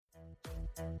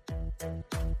This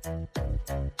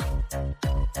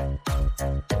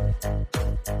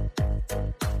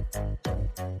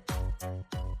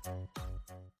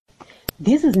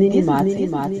is Nini Mats,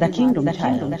 the Kingdom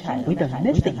Child, with a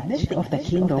message of the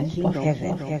Kingdom of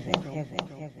Heaven.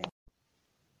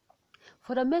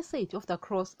 For the message of the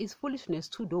cross is foolishness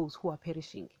to those who are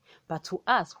perishing, but to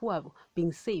us who are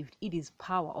being saved, it is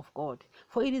power of God.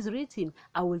 For it is written,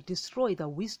 I will destroy the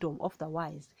wisdom of the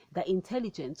wise, the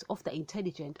intelligence of the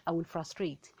intelligent I will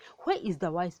frustrate. Where is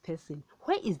the wise person?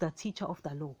 Where is the teacher of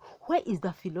the law? Where is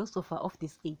the philosopher of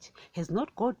this age? Has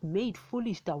not God made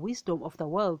foolish the wisdom of the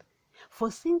world?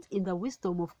 For since in the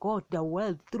wisdom of God the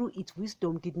world through its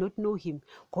wisdom did not know him,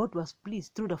 God was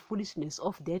pleased through the foolishness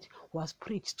of that was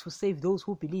preached to save those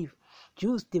who believe.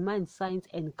 Jews demand signs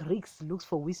and Greeks look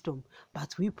for wisdom,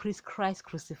 but we preach Christ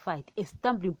crucified, a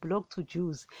stumbling block to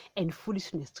Jews and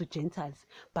foolishness to Gentiles.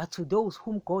 But to those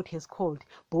whom God has called,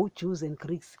 both Jews and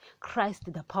Greeks,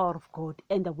 Christ the power of God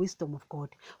and the wisdom of God.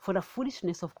 For the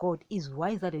foolishness of God is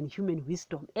wiser than human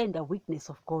wisdom, and the weakness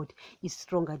of God is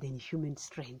stronger than human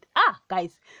strength.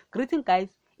 Guys, greeting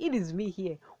guys, it is me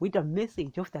here with a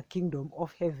message of the Kingdom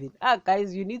of Heaven.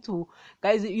 Guys, you need to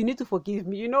forgive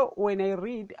me. When I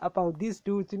read about these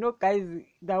dudes, guys,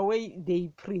 the way they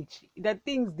preach, the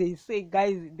things they say,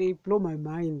 guys, they blow my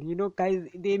mind. Guys,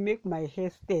 they make my hair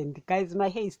stand. Guys, my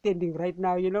hair is standing right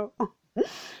now.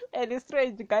 And it's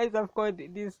strange, guys. I've got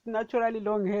this naturally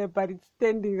long hair, but it's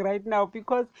standing right now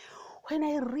because when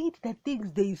I read the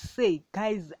things they say,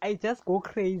 guys, I just go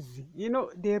crazy.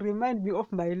 They remind me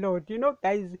of my Lord.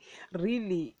 Guys,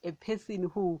 really a person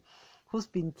who's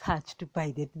been touched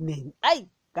by that man.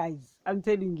 Guys, I'm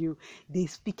telling you, they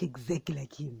speak exactly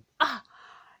like him.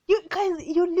 You guys,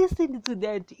 you listen to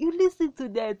that.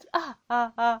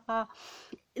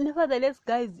 Nevertheless,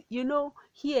 guys,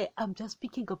 here I'm just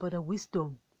speaking about the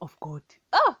wisdom of God.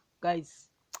 Guys,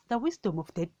 the wisdom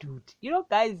of that dude.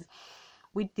 Guys,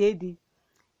 with Daddy,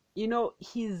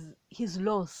 his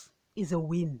loss is a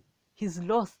win. His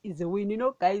loss is a win.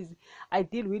 Guys, I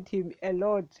deal with him a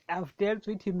lot. I've dealt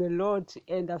with him a lot,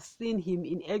 and I've seen him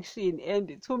in action.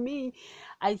 And to me,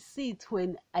 I see it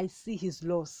when I see his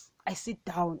loss. I sit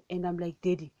down and I'm like,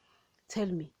 Daddy, tell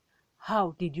me,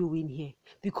 how did you win here?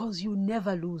 Because you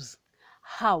never lose.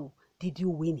 How did you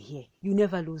win here? You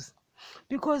never lose.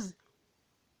 Because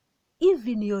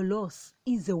even your loss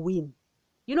is a win.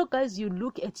 Guys, you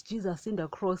look at Jesus in the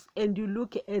cross and you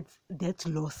look at that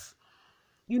loss.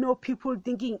 People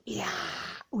thinking, yeah,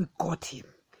 we got him.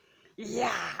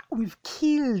 Yeah, we've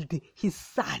killed his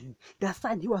son, the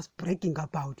son he was bragging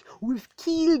about. We've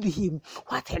killed him.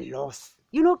 What a loss.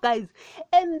 Guys.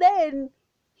 And then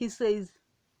he says,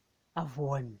 I've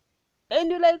won.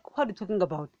 And you're like, what are you talking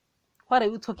about? What are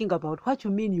you talking about? What do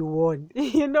you mean you won?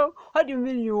 What do you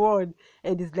mean you won?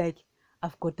 And it's like,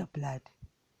 I've got the blood.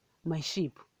 My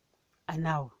sheep are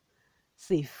now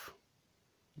safe.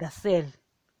 The cell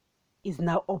is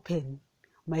now open.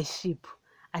 My sheep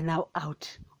are now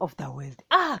out of the world.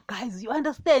 Guys, you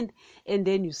understand? And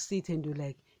then you sit and you're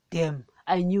like, damn,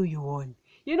 I knew you won.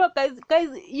 Guys,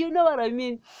 you know what I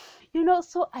mean?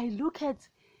 So I look at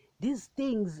these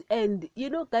things and,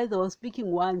 guys, I was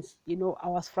speaking once, I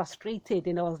was frustrated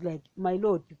and I was like, my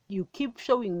Lord, you keep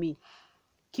showing me,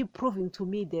 keep proving to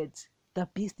me that the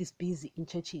beast is busy in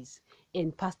churches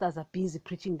and pastors are busy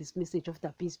preaching this message of the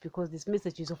beast, because this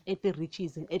message is of earthly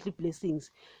riches and earthly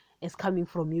blessings as coming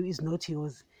from you is not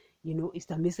yours. It's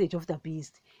the message of the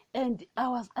beast. And I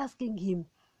was asking him,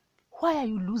 why are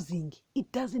you losing?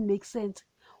 It doesn't make sense.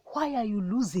 Why are you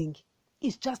losing?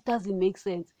 It just doesn't make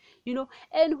sense.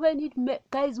 And when he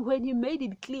made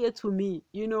it clear to me,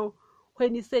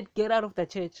 when he said get out of the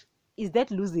church, is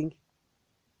that losing?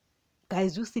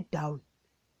 Guys, you sit down.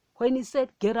 When he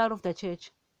said get out of the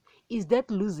church, is that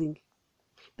losing?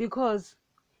 Because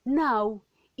now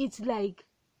it's like,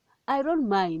 I don't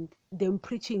mind them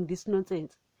preaching this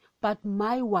nonsense, but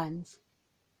my ones,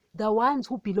 the ones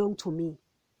who belong to me,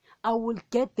 I will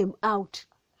get them out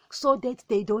so that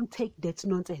they don't take that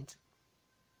nonsense.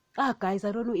 Guys,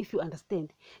 I don't know if you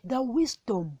understand the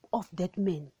wisdom of that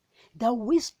man. The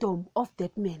wisdom of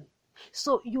that man.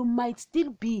 So you might still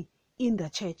be in the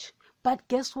church, but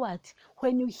guess what?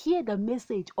 When you hear the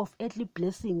message of earthly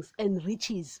blessings and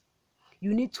riches,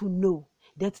 you need to know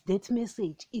that that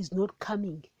message is not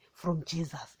coming from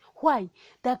Jesus. Why?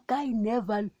 That guy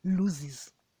never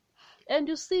loses. And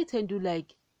you sit and you're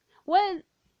like, well,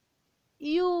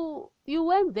 you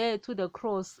went there to the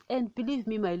cross, and believe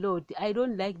me, my Lord, I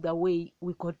don't like the way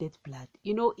we got that blood.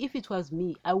 If it was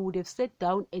me, I would have sat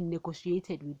down and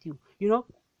negotiated with you.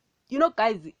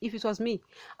 Guys, if it was me,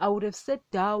 I would have sat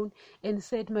down and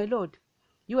said, my Lord,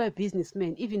 You are a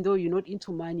businessman, even though you're not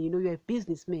into money, you're a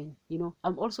businessman.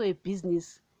 I'm also a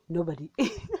business nobody.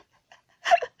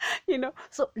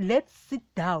 So let's sit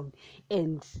down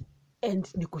and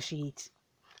negotiate.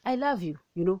 I love you,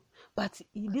 but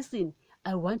listen,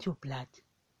 I want your blood.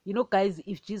 Guys,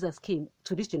 if Jesus came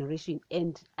to this generation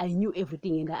and I knew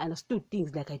everything and I understood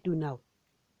things like I do now,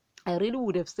 I really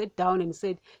would have sat down and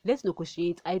said, let's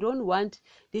negotiate. I don't want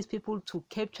these people to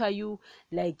capture you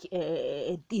like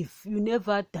a thief. You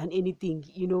never done anything,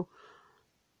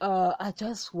 I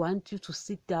just want you to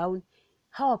sit down.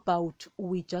 How about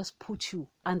we just put you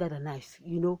under the knife?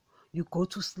 You go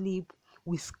to sleep,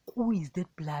 we squeeze that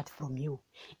blood from you.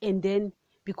 And then,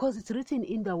 because it's written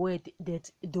in the word that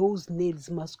those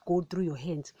nails must go through your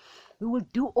hands, we will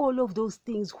do all of those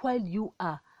things while you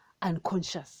are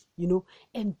unconscious,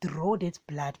 and draw that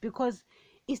blood, because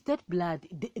it's that blood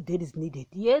that is needed.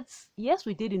 Yes,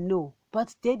 we didn't know,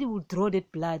 but daddy will draw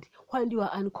that blood while you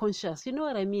are unconscious. You know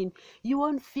what I mean? You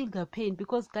won't feel the pain,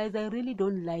 because guys, I really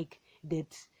don't like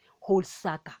that whole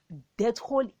saga, that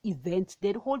whole event,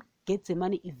 that whole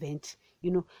Gethsemane event,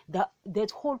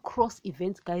 that whole cross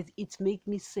event, guys. It makes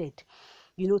me sad,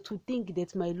 to think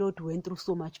that my Lord went through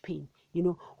so much pain,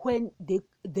 when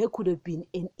there could have been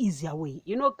an easier way,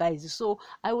 guys. So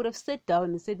I would have sat down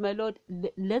and said, my Lord,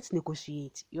 let's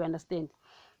negotiate. You understand?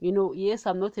 Yes,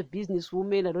 I'm not a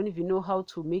businesswoman. I don't even know how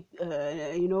to make,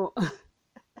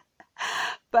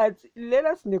 but let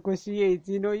us negotiate.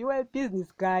 You are a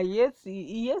business guy. Yes,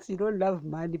 you don't love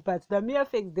money, but the mere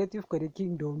fact that you've got a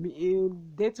kingdom,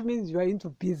 that means you are into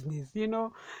business.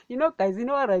 Guys, you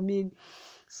know what I mean?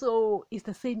 So it's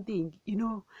the same thing,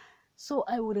 So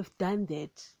I would have done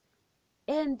that.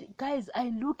 And guys,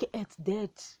 I look at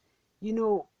that,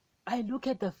 I look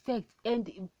at the fact.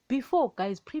 And before,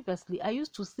 guys, previously, I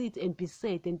used to sit and be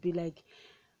sad and be like,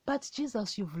 but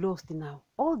Jesus, you've lost now.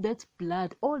 All that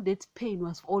blood, all that pain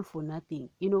was all for nothing,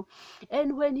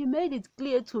 And when he made it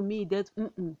clear to me that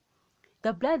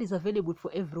the blood is available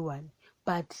for everyone,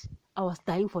 but I was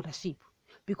dying for the sheep.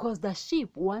 Because the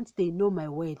sheep, once they know my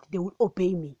word, they will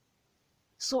obey me.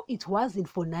 So it wasn't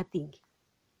for nothing.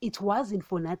 It wasn't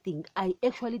for nothing. I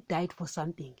actually died for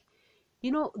something.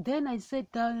 Then I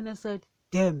sat down and I said,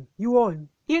 damn, you won.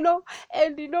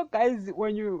 And guys,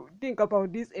 when you think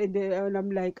about this, and I'm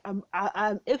like, I'm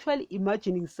actually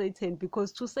imagining Satan,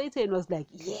 because to Satan was like,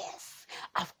 yes,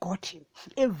 I've got him.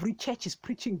 Every church is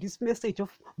preaching this message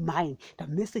of mine, the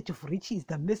message of riches,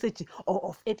 the message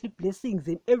of earthly blessings,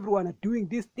 and everyone are doing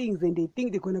these things and they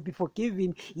think they're going to be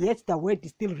forgiven, yet the word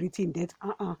is still written that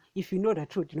if you know the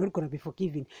truth, you're not going to be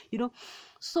forgiven.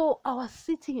 So I was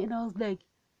sitting and I was like,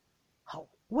 how?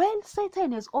 Well,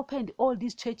 Satan has opened all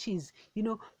these churches,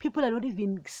 people are not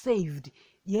even saved.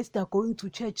 Yes, they're going to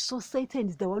church. So Satan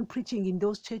is the one preaching in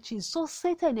those churches. So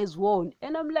Satan has won.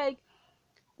 And I'm like,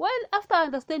 well, after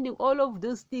understanding all of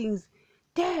those things,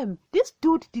 damn, this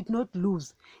dude did not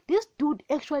lose. This dude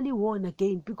actually won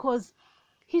again, because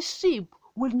his sheep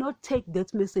will not take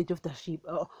that message of the sheep,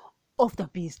 of the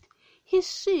beast. His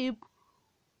sheep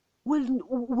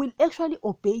will actually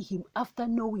obey him after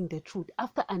knowing the truth,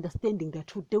 after understanding the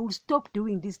truth. They will stop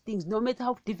doing these things, no matter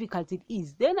how difficult it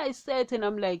is. Then I sat and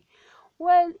I'm like,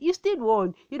 well, you still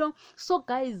won, So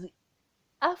guys,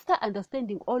 after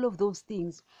understanding all of those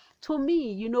things, to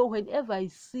me, whenever I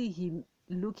see him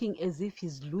looking as if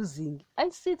he's losing, I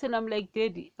sit and I'm like,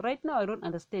 Daddy, right now I don't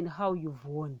understand how you've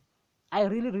won. I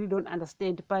really don't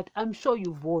understand, but I'm sure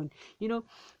you've won.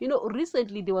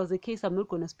 Recently there was a case I'm not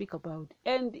going to speak about,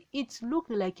 and it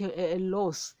looked like a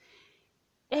loss.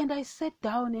 And I sat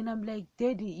down and I'm like,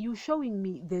 Daddy, you're showing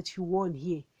me that you won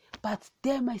here, but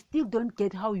damn, I still don't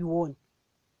get how you won.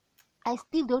 I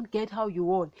still don't get how you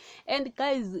won. And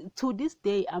guys, to this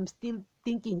day, I'm still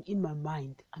thinking in my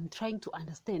mind. I'm trying to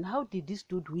understand, how did this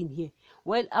dude win here?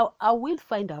 Well, I will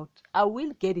find out. I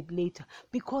will get it later,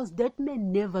 because that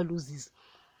man never loses.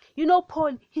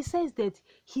 Paul, he says that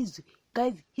his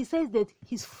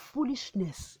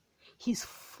foolishness, his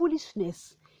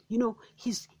foolishness is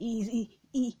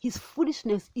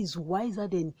wiser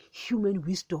than human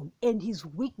wisdom, and his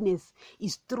weakness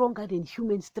is stronger than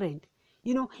human strength.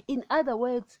 In other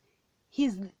words,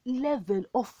 his level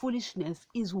of foolishness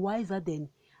is wiser than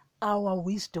our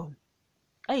wisdom.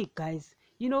 Hey guys,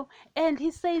 and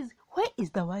he says, where is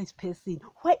the wise person?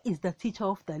 Where is the teacher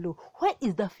of the law? Where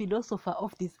is the philosopher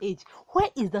of this age?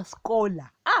 Where is the scholar?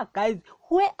 Guys,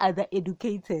 where are the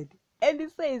educated? And he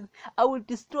says, I will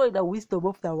destroy the wisdom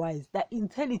of the wise, the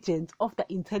intelligence of the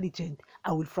intelligent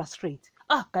I will frustrate.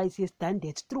 Guys, he has done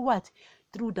that. Through what?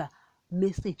 Through the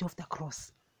message of the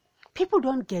cross. People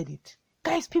don't get it.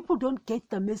 Guys, people don't get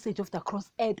the message of the cross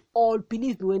at all.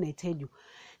 Believe me when I tell you.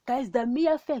 Guys, the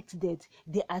mere fact that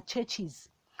there are churches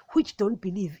which don't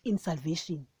believe in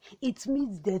salvation, it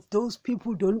means that those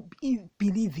people don't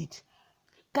believe it.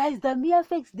 Guys, the mere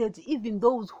fact that even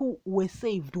those who were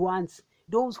saved once,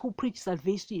 those who preach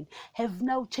salvation, have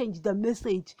now changed the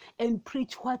message and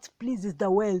preach what pleases the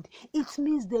world, it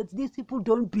means that these people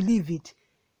don't believe it.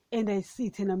 And I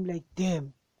sit and I'm like,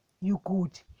 damn, you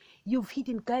good. You've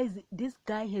hidden, guys, this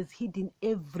guy has hidden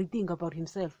everything about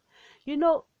himself. You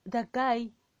know, the guy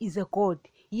is a god,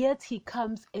 yet he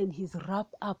comes and he's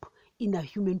wrapped up in a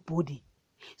human body.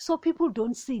 So people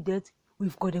don't see that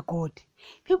we've got a God.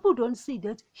 People don't see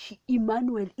that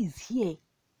Emmanuel is here.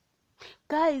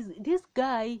 Guys, this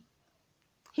guy,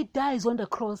 he dies on the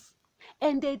cross.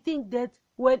 And they think that,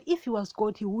 well, if he was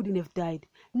God, he wouldn't have died.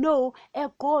 No,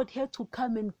 a God had to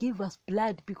come and give us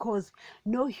blood because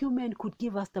no human could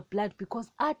give us the blood because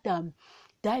Adam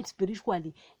died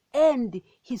spiritually and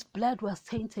his blood was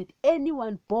tainted.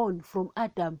 Anyone born from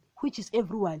Adam, which is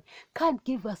everyone, can't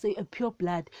give us a pure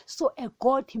blood. So a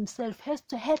God himself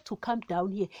had to come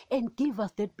down here and give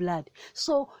us that blood.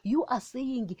 So you are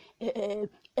seeing a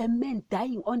man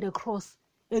dying on the cross.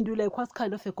 And you're like, what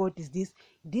kind of a God is this?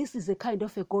 This is a kind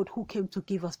of a God who came to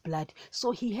give us blood.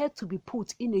 So he had to be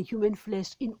put in a human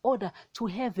flesh in order to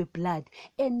have a blood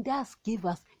and thus give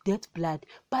us that blood.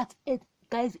 But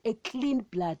guys, a clean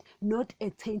blood, not a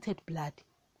tainted blood.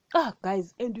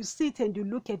 Guys, and you sit and you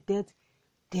look at that.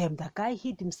 Damn, the guy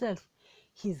hid himself.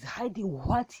 He's hiding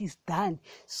what he's done.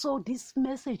 So this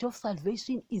message of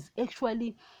salvation is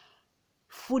actually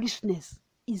foolishness.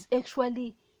 Is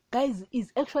actually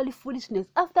foolishness.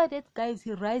 After that, guys,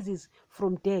 he rises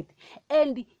from dead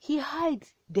and he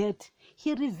hides that.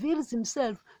 He reveals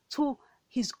himself to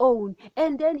his own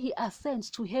and then he ascends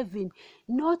to heaven,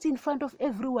 not in front of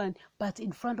everyone, but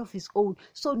in front of his own.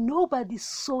 So nobody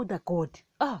saw the God.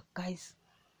 Guys,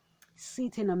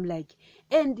 sit and I'm like,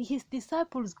 and his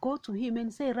disciples go to him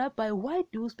and say, Rabbi, why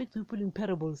do you speak to people in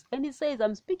parables? And he says,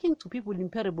 I'm speaking to people in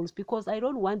parables because I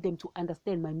don't want them to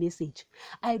understand my message.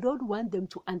 I don't want them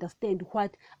to understand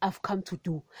what I've come to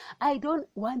do. I don't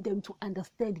want them to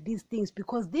understand these things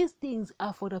because these things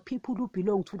are for the people who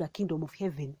belong to the kingdom of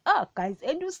heaven. Guys,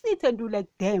 and you sit and you like,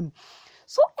 damn.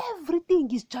 So everything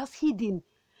is just hidden.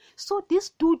 So this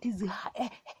dude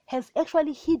has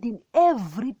actually hidden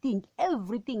everything.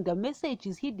 The message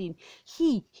is hidden.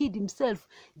 He hid himself.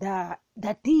 The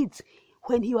deeds,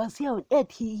 when he was here on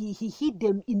earth, he hid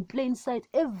them in plain sight.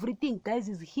 Everything, guys,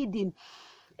 is hidden.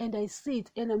 And I see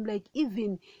it and I'm like,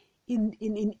 even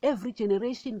in every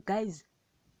generation, guys,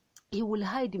 he will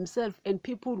hide himself and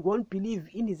people won't believe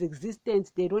in his existence.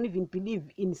 They don't even believe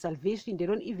in salvation. They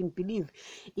don't even believe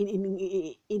in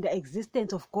the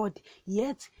existence of God.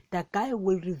 Yet the guy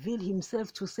will reveal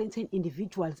himself to certain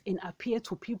individuals and appear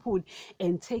to people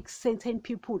and take certain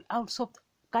people out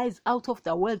of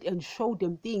the world and show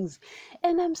them things.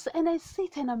 And I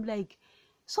sit and I'm like,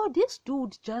 so this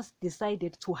dude just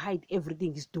decided to hide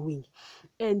everything he's doing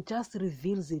and just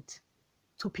reveals it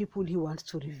to people he wants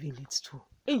to reveal it to.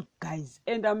 Hey guys,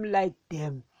 and I'm like,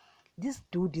 damn, this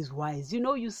dude is wise. You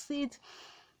know, you sit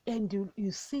and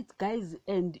you sit, guys,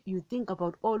 and you think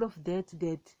about all of that,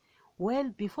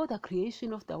 well, before the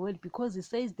creation of the world, because it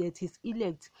says that his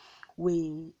elect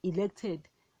were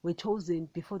chosen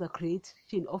before the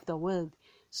creation of the world.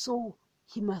 So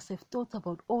he must have thought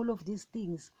about all of these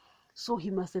things. So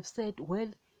he must have said, well,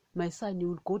 my son, you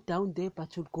will go down there,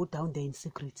 but you'll go down there in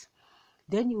secret.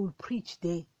 Then you will preach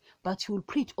there, but you will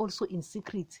preach also in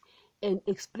secret and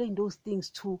explain those things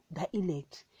to the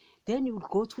elect. Then you will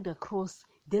go to the cross.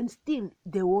 Then still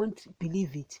they won't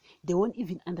believe it. They won't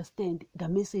even understand the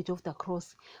message of the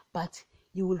cross. But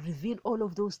you will reveal all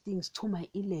of those things to my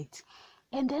elect.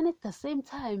 And then at the same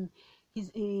time,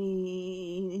 he's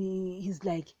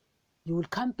like, you will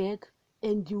come back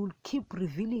and you will keep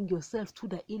revealing yourself to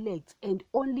the elect, and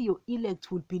only your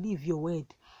elect will believe your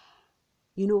word.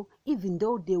 You know, even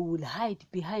though they will hide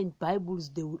behind Bibles,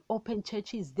 they will open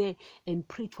churches there and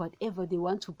preach whatever they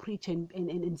want to preach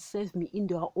and serve me in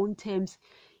their own terms,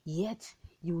 yet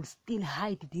you will still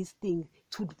hide these things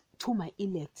to my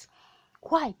elect.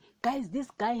 Why? Guys, this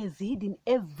guy has hidden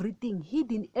everything,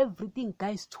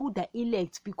 guys, to the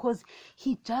elect, because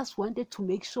he just wanted to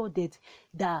make sure that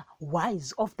the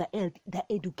wise of the earth, the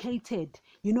educated,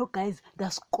 you know, guys, the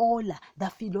scholar, the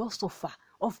philosopher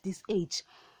of this age,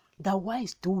 the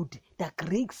wise dude, the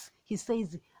Greeks, he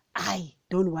says, I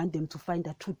don't want them to find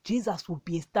the truth. Jesus will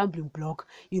be a stumbling block.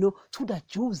 You know, to the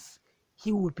Jews,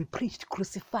 he will be preached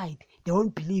crucified. They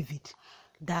won't believe it.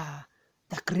 The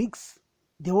Greeks,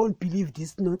 they won't believe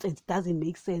this nonsense. It doesn't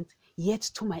make sense. Yet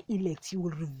to my elect, he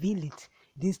will reveal it,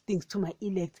 these things to my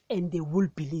elect, and they will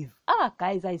believe.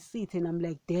 Guys, I see it and I'm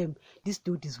like, damn, this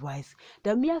dude is wise.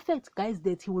 The mere fact, guys,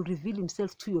 that he will reveal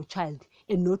himself to your child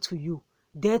and not to you,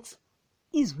 that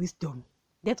is wisdom.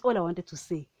 That's all I wanted to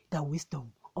say. The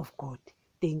wisdom of God.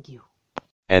 Thank you.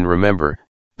 And remember,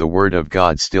 the Word of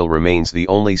God still remains the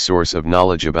only source of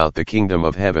knowledge about the kingdom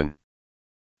of heaven.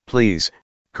 Please,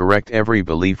 correct every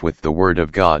belief with the Word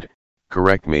of God,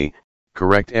 correct me,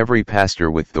 correct every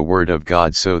pastor with the Word of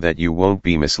God so that you won't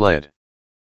be misled.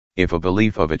 If a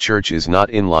belief of a church is not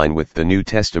in line with the New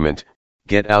Testament,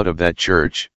 get out of that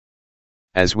church.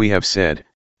 As we have said,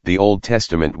 the Old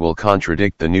Testament will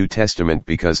contradict the New Testament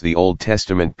because the Old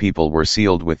Testament people were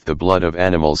sealed with the blood of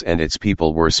animals and its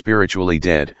people were spiritually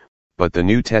dead, but the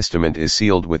New Testament is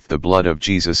sealed with the blood of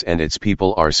Jesus and its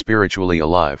people are spiritually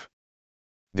alive.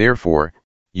 Therefore,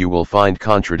 you will find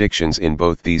contradictions in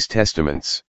both these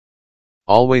testaments.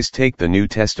 Always take the New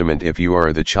Testament if you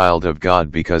are the child of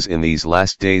God because in these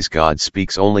last days God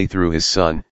speaks only through His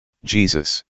Son,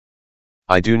 Jesus.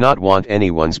 I do not want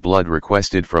anyone's blood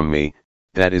requested from me,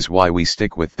 that is why we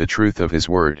stick with the truth of His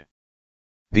Word.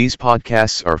 These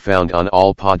podcasts are found on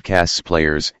all podcasts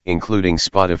players, including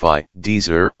Spotify,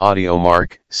 Deezer,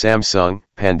 AudioMark, Samsung,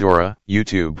 Pandora,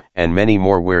 YouTube, and many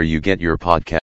more where you get your podcast.